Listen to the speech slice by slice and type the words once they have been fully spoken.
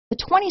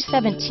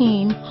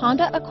2017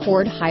 Honda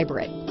Accord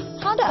Hybrid.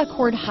 Honda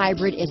Accord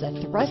Hybrid is a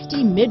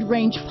thrusty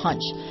mid-range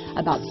punch.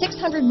 About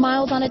 600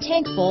 miles on a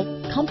tank full,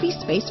 comfy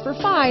space for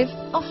 5,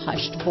 a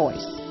hushed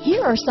voice.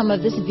 Here are some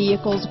of this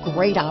vehicle's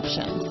great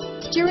options: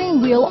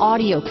 steering wheel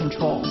audio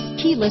controls,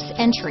 keyless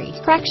entry,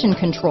 traction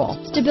control,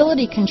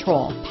 stability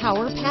control,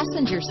 power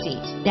passenger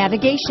seat,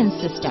 navigation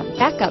system,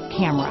 backup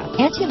camera,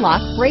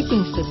 anti-lock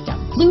braking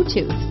system,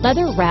 Bluetooth,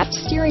 leather-wrapped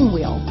steering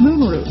wheel,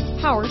 moonroof,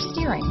 power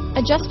steering,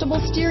 adjustable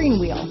steering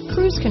wheel,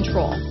 cruise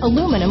control,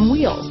 aluminum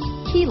wheels,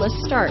 keyless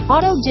start,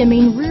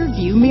 auto-dimming rear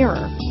view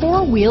mirror,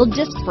 four-wheel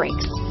disc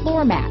brakes,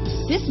 floor mats.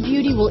 This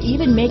beauty will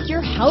even make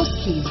your house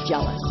keys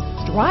jealous.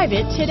 Drive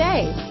it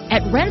today.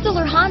 At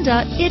Rensselaer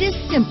Honda, it is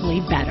simply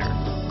better.